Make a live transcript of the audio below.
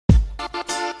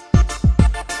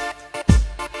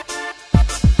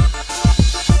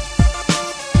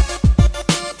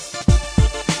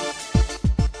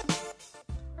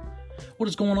What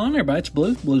is going on, everybody? It's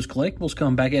Blues Collectibles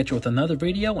coming back at you with another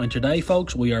video. And today,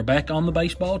 folks, we are back on the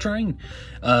baseball train.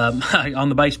 On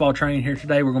the baseball train here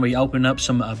today, we're going to be opening up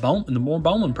some more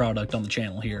Bowman product on the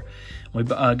channel here. We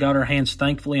got our hands,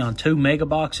 thankfully, on 2 mega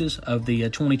boxes of the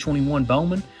 2021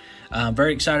 Bowman. I'm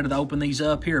very excited to open these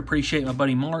up here. Appreciate my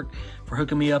buddy Mark for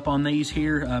hooking me up on these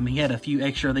here. He had a few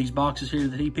extra of these boxes here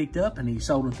that he picked up, and he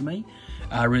sold them to me.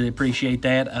 I really appreciate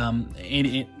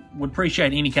that. Would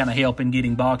appreciate any kind of help in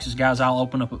getting boxes, guys. I'll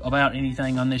open up about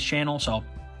anything on this channel. So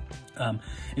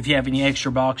if you have any extra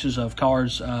boxes of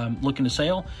cards looking to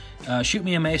sell, shoot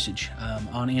me a message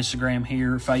on Instagram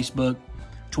here, Facebook,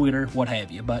 Twitter, what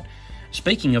have you. But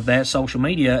speaking of that, social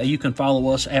media, you can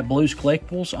follow us at Blues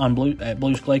Collectibles on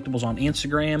BluesCollectibles on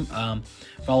Instagram.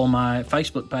 Follow my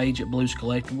Facebook page at Blues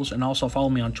Collectibles, and also follow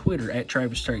me on Twitter at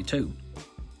TravisTerry2.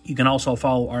 You can also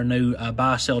follow our new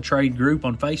buy, sell, trade group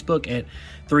on Facebook at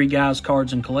 3 Guys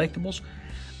Cards and Collectibles.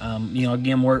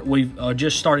 Again, we've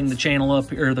just starting the channel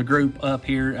up, or the group up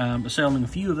here, selling a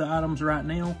few of the items right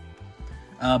now,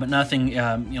 but nothing,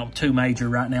 too major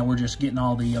right now. We're just getting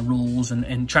all the rules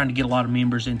and trying to get a lot of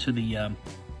members into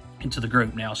the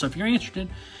group now. So if you're interested,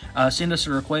 send us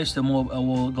a request, and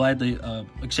we'll gladly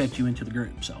accept you into the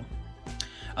group. So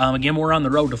again, we're on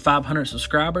the road to 500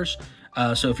 subscribers.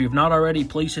 So if you've not already,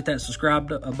 please hit that subscribe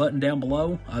button down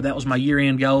below. That was my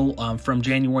year-end goal from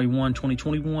January 1,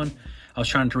 2021. I was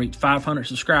trying to reach 500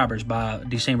 subscribers by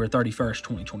December 31st,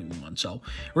 2021. So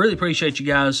really appreciate you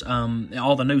guys,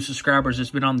 all the new subscribers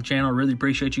that's been on the channel. Really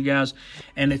appreciate you guys.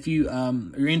 And if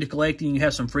you're into collecting, you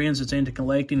have some friends that's into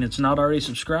collecting that's not already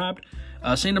subscribed,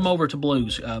 send them over to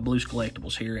Blues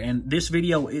Collectibles here. And this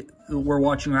video we're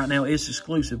watching right now is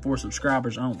exclusive for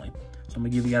subscribers only. So I'm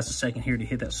going to give you guys a second here to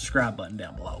hit that subscribe button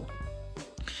down below.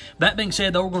 That being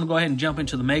said, though, we're going to go ahead and jump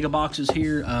into the mega boxes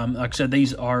here. Like I said,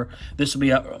 this will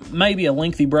be maybe a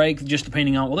lengthy break, just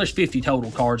depending on, well, there's 50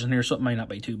 total cards in here, so it may not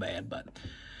be too bad. But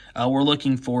we're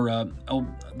looking for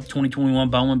 2021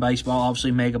 Bowman Baseball,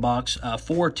 obviously mega box,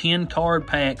 4 10-card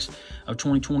packs of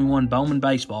 2021 Bowman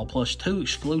Baseball, plus 2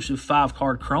 exclusive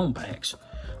 5-card Chrome packs.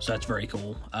 So that's very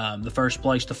cool. The first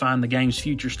place to find the game's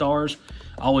future stars.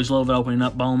 Always love opening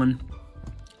up Bowman.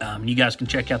 You guys can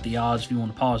check out the odds if you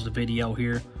want to pause the video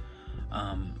here,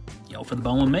 for the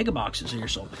Bowman Mega Boxes here.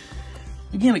 So,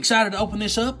 again, excited to open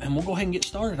this up, and we'll go ahead and get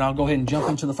started. I'll go ahead and jump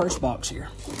into the first box here.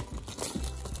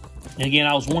 And again,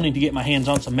 I was wanting to get my hands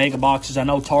on some Mega Boxes. I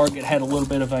know Target had a little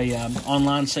bit of a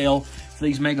online sale for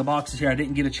these Mega Boxes here. I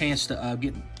didn't get a chance to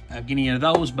get any of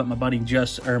those, but my buddy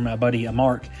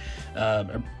Mark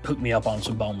hooked me up on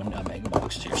some Bowman Mega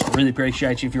Boxes here. So, really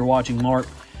appreciate you if you're watching, Mark.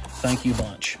 Thank you a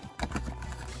bunch.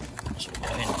 So we'll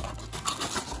go ahead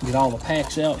and get all the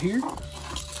packs out here.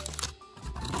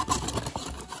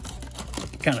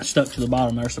 Kind of stuck to the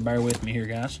bottom there, so bear with me here,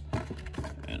 guys.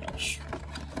 And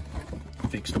I'll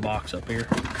fix the box up here.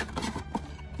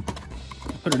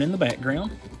 Put it in the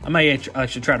background. I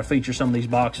should try to feature some of these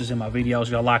boxes in my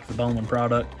videos. I like the Bowman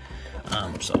product.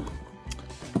 So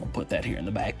I'll put that here in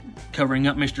the back, covering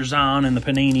up Mr. Zion and the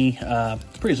Panini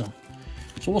Prism.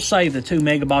 So we'll save the 2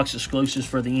 mega box exclusives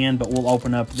for the end, but we'll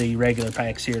open up the regular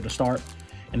packs here to start,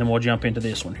 and then we'll jump into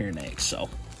this one here next. So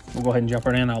we'll go ahead and jump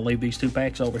right in. I'll leave these 2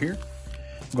 packs over here.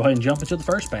 We'll go ahead and jump into the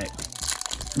first pack.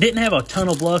 Didn't have a ton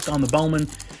of luck on the Bowman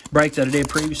break that I did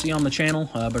previously on the channel,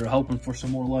 but I'm hoping for some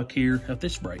more luck here at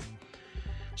this break.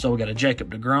 So we got a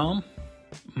Jacob deGrom,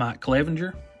 Mike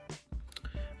Clevenger,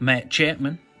 Matt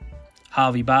Chapman,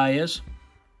 Javi Baez,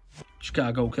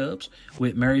 Chicago Cubs,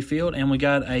 Whit Merrifield, and we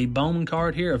got a Bowman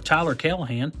card here of Tyler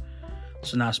Callahan.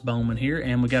 It's a nice Bowman here,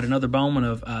 and we got another Bowman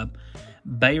of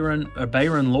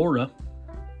Bayron Lora.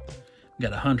 We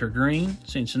got a Hunter Green,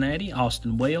 Cincinnati,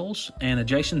 Austin Wells, and a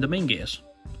Jason Dominguez.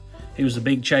 He was the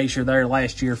big chaser there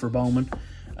last year for Bowman.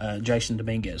 Jason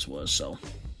Dominguez was, so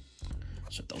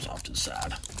set those off to the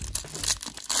side.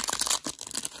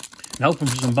 And hoping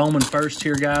for some Bowman first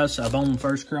here, guys. Bowman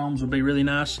first chromes would be really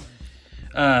nice.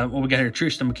 What we got here,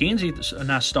 Tristan McKenzie, a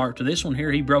nice start to this one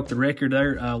here. He broke the record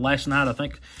there last night, I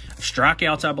think.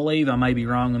 Strikeouts, I believe. I may be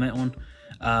wrong on that one.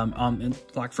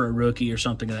 Like for a rookie or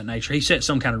something of that nature. He set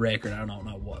some kind of record. I don't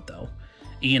know what, though.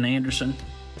 Ian Anderson,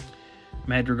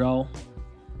 Madrigal,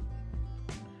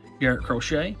 Garrett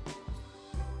Crochet,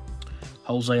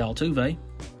 Jose Altuve.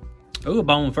 Oh, a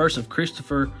Bowman first of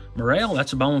Christopher Morel.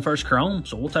 That's a Bowman first chrome,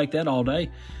 so we'll take that all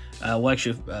day. We'll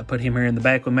actually put him here in the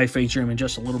back. We may feature him in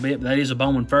just a little bit, but that is a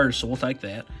Bowman first, so we'll take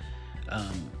that.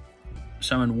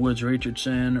 Simon Woods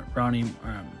Richardson, Ronnie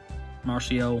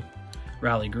Marcio,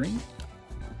 Riley Green.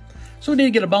 So we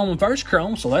did get a Bowman first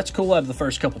chrome, so that's cool out of the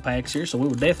first couple packs here, so we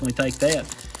would definitely take that.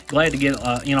 glad to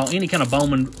get, you know, any kind of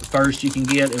Bowman first you can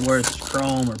get, whether it's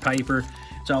chrome or paper.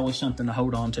 It's always something to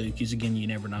hold on to because, again, you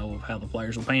never know how the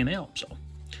players will pan out. So,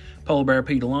 Polar Bear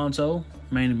Pete Alonso,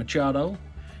 Manny Machado,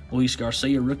 Luis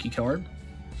Garcia rookie card.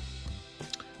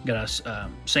 Got a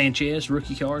Sanchez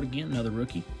rookie card, again, another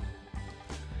rookie.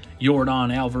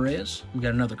 Yordan Alvarez. We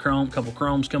got another couple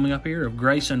chromes coming up here of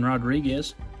Grayson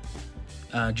Rodriguez.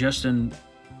 Justin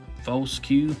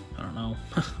Foscue, I don't know,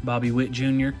 Bobby Witt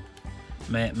Jr.,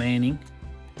 Matt Manning,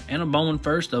 and a Bowman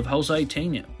first of Jose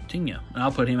Tina. And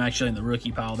I'll put him actually in the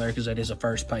rookie pile there because that is a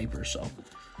first paper. So,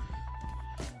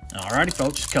 alrighty,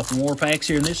 folks, a couple more packs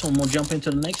here in this one. We'll jump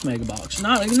into the next Mega Box.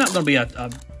 Not going to be a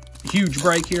huge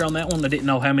break here on that one. I didn't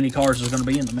know how many cards was going to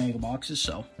be in the Mega Boxes,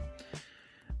 so.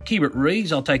 Keibert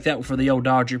Ruiz, I'll take that one for the old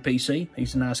Dodger PC.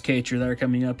 He's a nice catcher there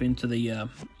coming up into the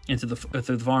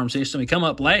through the farm system. He come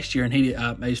up last year and he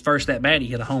his first at bat he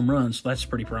hit a home run, so that's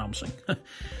pretty promising.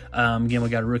 Again, we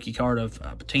got a rookie card of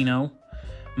Patino,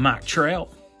 Mike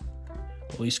Trout,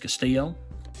 Luis Castillo,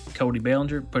 Cody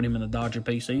Bellinger. Put him in the Dodger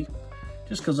PC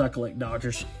just because I collect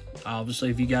Dodgers. Obviously,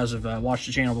 if you guys have watched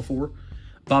the channel before,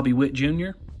 Bobby Witt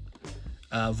Jr.,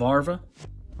 Varva,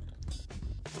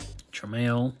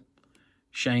 Trammell,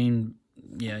 Shane,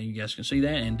 yeah, you guys can see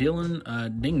that, and Dylan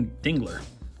Dingler.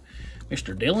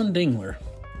 Mr. Dylan Dingler.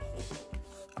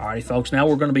 Alrighty, folks, now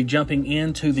we're going to be jumping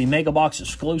into the Mega Box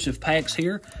exclusive packs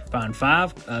here. Find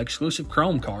 5 exclusive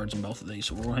Chrome cards in both of these,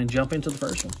 so we'll go ahead and jump into the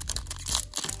first one.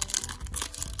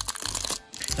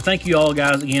 And thank you all,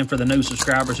 guys, again, for the new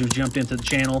subscribers who jumped into the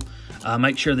channel.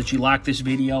 Make sure that you like this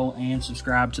video and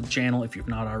subscribe to the channel if you've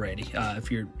not already,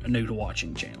 if you're new to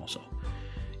watching the channel. So,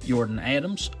 Jordan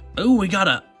Adams. Oh, we got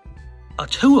a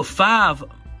 2 of 5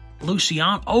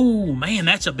 Luciano. Oh, man,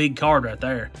 that's a big card right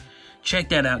there. Check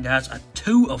that out, guys. A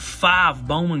 2 of 5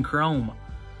 Bowman Chrome.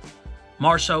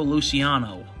 Marcell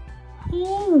Luciano.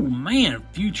 Oh, man,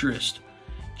 futurist.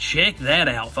 Check that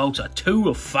out, folks. A 2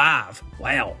 of 5.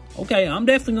 Wow. Okay, I'm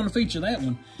definitely going to feature that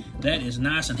one. That is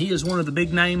nice, and he is one of the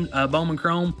big name Bowman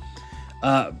Chrome.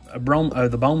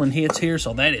 The Bowman hits here,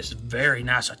 so that is very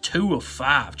nice. A 2 of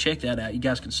 5. Check that out. You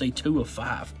guys can see 2 of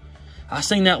 5. I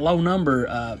seen that low number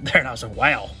there, and I was like,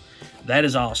 wow, that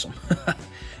is awesome.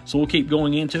 So we'll keep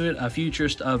going into it. A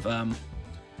futurist of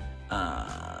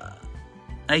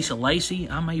Asa Lacy.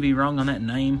 I may be wrong on that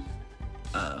name.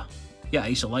 Yeah,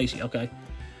 Asa Lacy. Okay.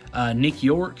 Nick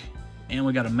York, and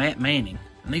we got a Matt Manning.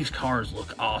 And these cards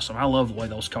look awesome. I love the way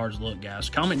those cards look, guys.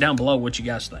 Comment down below what you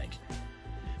guys think.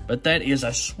 But that is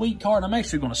a sweet card. I'm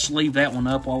actually going to sleeve that one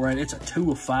up already. It's a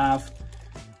 2 of 5.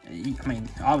 I mean,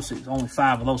 obviously, it's only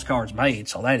 5 of those cards made,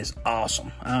 so that is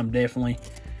awesome. I'm definitely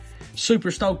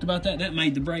super stoked about that. That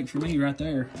made the break for me right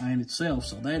there in itself,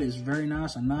 so that is very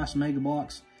nice. A nice Mega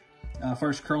Box.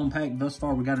 First Chrome pack thus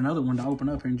far. We got another one to open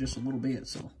up here in just a little bit,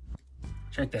 so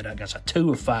check that out, guys. A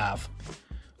 2 of 5.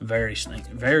 Very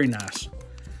sneaky. Very nice.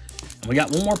 And we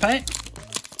got one more pack.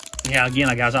 Yeah,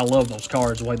 again, guys, I love those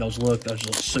cards, the way those look. Those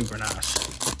look super nice.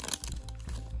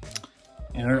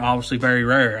 And they're obviously very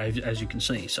rare, as you can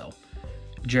see. So,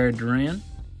 Jared Duran,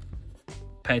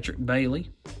 Patrick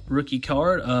Bailey, rookie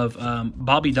card of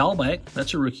Bobby Dahlbeck.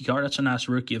 That's a rookie card. That's a nice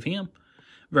rookie of him.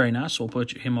 Very nice. So we'll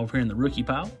put him over here in the rookie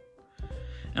pile.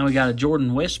 And we got a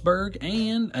Jordan Westberg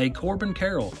and a Corbin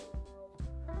Carroll.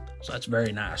 So that's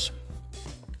very nice.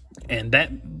 And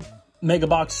that Mega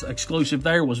Box exclusive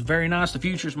there was very nice. The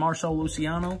Futures Marcell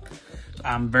Luciano.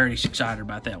 I'm very excited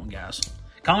about that one, guys.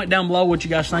 Comment down below what you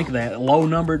guys think of that. Low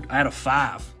numbered out of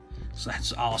 5. So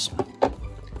that's awesome.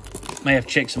 May have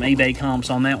to check some eBay comps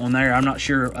on that one there. I'm not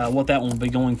sure what that one will be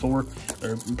going for.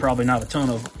 There's probably not a ton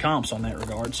of comps on that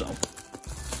regard. So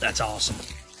that's awesome.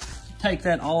 Take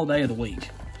that all day of the week.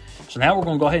 So now we're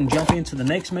going to go ahead and jump into the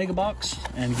next Mega Box.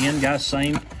 And again, guys,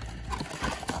 same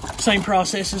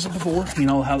process as before. You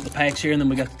know how the packs here, and then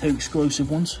we got the 2 exclusive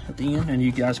ones at the end. And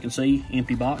you guys can see,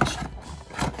 empty box.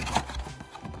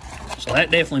 So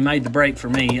that definitely made the break for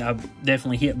me. I've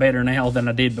definitely hit better now than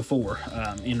I did before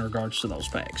in regards to those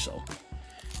packs. So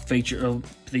feature of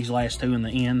these last 2 in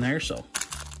the end there. So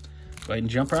go ahead and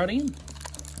jump right in.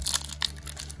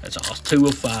 That's awesome. 2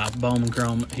 of 5 Bowman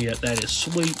Chrome hit. That is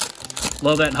sweet.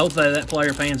 Love that. And hopefully that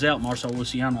player pans out. Marcell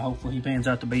Luciano. Hopefully he pans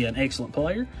out to be an excellent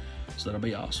player. So that'll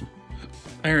be awesome.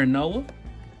 Aaron Nola,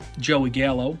 Joey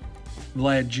Gallo,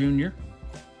 Vlad Jr.,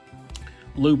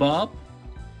 Lou Bob,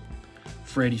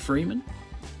 Freddie Freeman,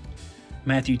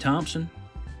 Matthew Thompson,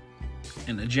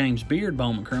 and a James Beard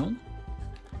Bowman Chrome,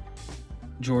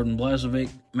 Jordan Blazovic,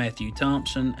 Matthew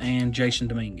Thompson, and Jason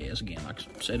Dominguez. Again, like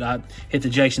I said, I hit the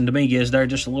Jason Dominguez there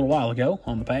just a little while ago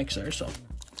on the packs there. So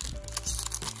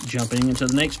jumping into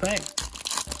the next pack.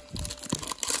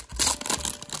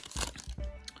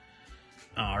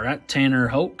 All right, Tanner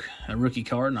Hoke, a rookie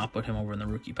card, and I'll put him over in the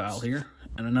rookie pile here.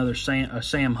 And another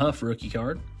Sam Huff rookie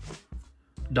card.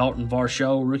 Dalton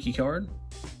Varsho rookie card.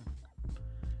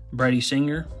 Brady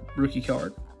Singer rookie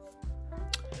card.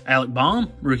 Alec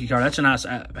Baum rookie card. That's a nice,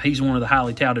 he's one of the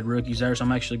highly touted rookies there, so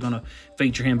I'm actually going to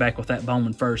feature him back with that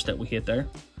Bowman first that we hit there.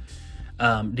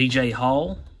 DJ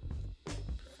Hall.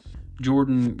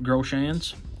 Jordan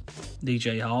Groshans.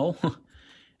 DJ Hall.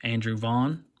 Andrew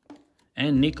Vaughn.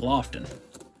 And Nick Lofton.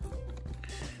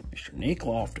 Mr. Nick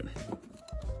Lofton.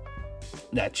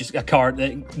 That's just a card.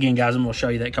 That, again, guys, I'm going to show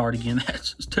you that card again.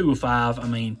 That's 2 of 5. I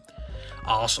mean,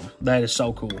 awesome. That is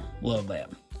so cool. Love that.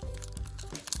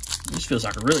 This feels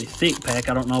like a really thick pack.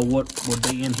 I don't know what would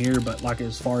be in here, but like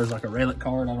as far as like a relic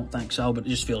card, I don't think so. But it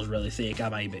just feels really thick. I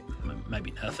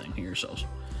maybe nothing here. So,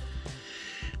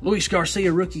 Luis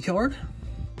Garcia rookie card.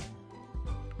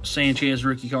 Sanchez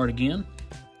rookie card again.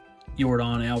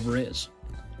 Yordan Alvarez.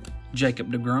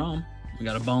 Jacob deGrom. We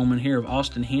got a Bowman here of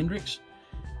Austin Hendricks.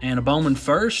 And a Bowman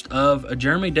first of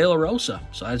Jeremy De La Rosa.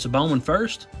 So that's a Bowman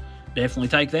first. Definitely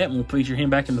take that, and we'll feature him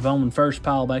back in the Bowman first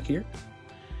pile back here.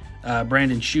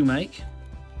 Brandon Shoemake,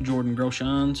 Jordan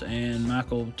Groshans, and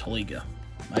Michael Taliga.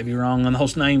 May be wrong on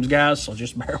those names, guys, so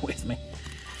just bear with me.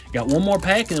 Got one more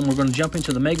pack, and then we're going to jump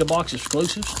into the Mega Box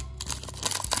exclusives.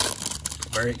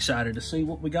 Very excited to see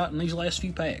what we got in these last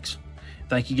few packs.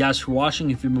 Thank you guys for watching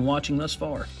if you've been watching thus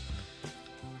far.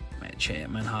 Matt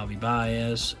Chapman, Javi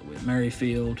Baez, with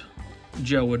Merrifield,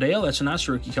 Joe Waddell. That's a nice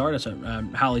rookie card. That's a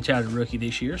highly touted rookie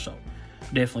this year, so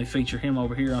definitely feature him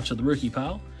over here onto the rookie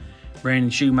pile. Brandon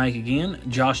Shoemake again,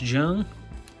 Josh Jung,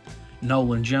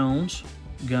 Nolan Jones,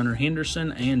 Gunnar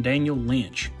Henderson, and Daniel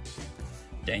Lynch.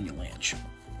 Alrighty,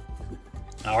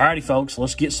 folks,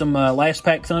 let's get some last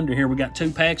pack thunder here. We got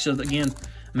 2 packs of, again,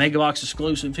 Mega Box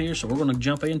exclusive here, so we're going to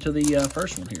jump into the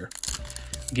first one here.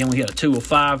 Again, we had a 2 of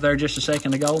 5 there just a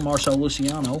second ago, Marcell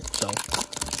Luciano, so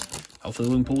hopefully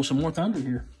we can pull some more thunder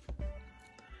here.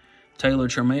 Taylor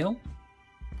Trammell,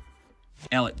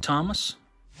 Alec Thomas,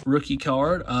 rookie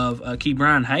card of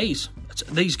Ke'Bryan Hayes.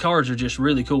 These cards are just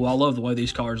really cool. I love the way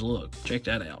these cards look. Check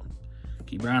that out.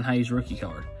 Ke'Bryan Hayes rookie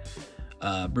card.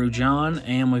 Brew John,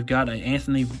 and we've got an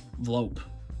Anthony Vlope.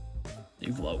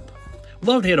 We'd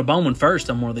love to hit a Bowman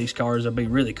first on one of these cards. That'd be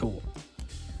really cool.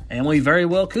 And we very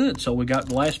well could. So we got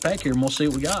the last pack here, and we'll see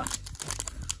what we got.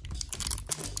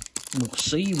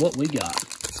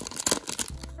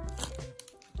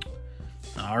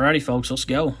 Alrighty, folks, let's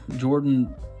go.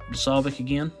 Jordan Salvik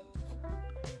again.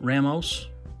 Ramos.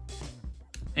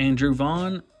 Andrew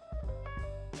Vaughn.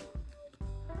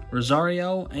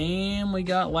 Rosario. And we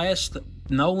got last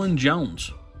Nolan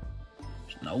Jones.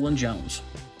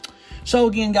 So,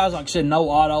 again, guys, like I said, no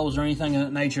autos or anything of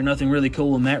that nature. Nothing really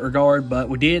cool in that regard. But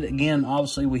we did, again,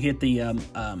 obviously, we hit the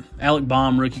Alec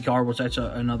Baum rookie card, which that's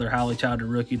another highly touted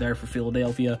rookie there for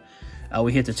Philadelphia.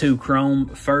 We hit the 2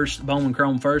 Bowman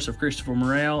Chrome first of Christopher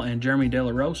Morel and Jeremy De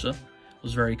La Rosa.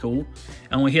 Was very cool.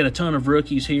 And we hit a ton of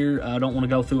rookies here. I don't want to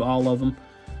go through all of them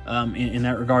in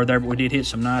that regard there, but we did hit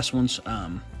some nice ones.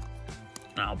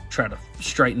 I'll try to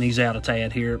straighten these out a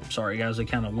tad here. Sorry, guys, they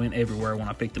kind of went everywhere when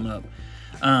I picked them up.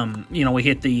 You know, we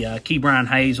hit the Ke'Bryan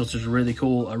Hayes, which is really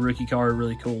cool, a rookie card,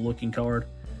 really cool looking card.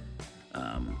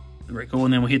 Very cool.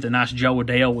 And then we hit the nice Joe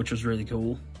Waddell, which was really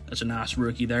cool. That's a nice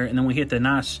rookie there. And then we hit the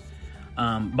nice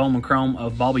Bowman Chrome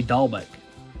of Bobby Dahlbeck,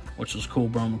 which was a cool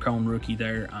Bowman Chrome rookie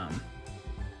there.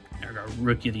 Our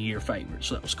Rookie of the Year favorite,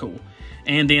 so that was cool.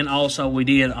 And then also we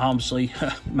did, obviously,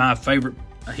 my favorite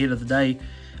hit of the day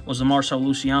was the Marcell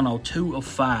Luciano 2 of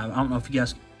 5. I don't know if you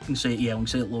guys can see it. Yeah, we can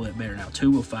see it a little bit better now.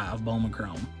 2 of 5 Bowman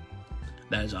Chrome.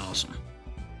 That is awesome.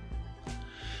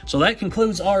 So that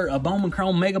concludes our Bowman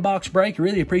Chrome Mega Box break.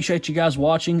 Really appreciate you guys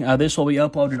watching. This will be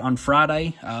uploaded on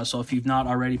Friday. So if you've not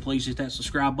already, please hit that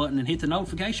subscribe button and hit the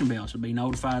notification bell to be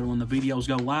notified when the videos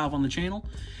go live on the channel.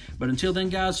 But until then,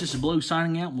 guys, this is Blue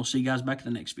signing out, and we'll see you guys back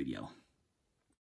in the next video.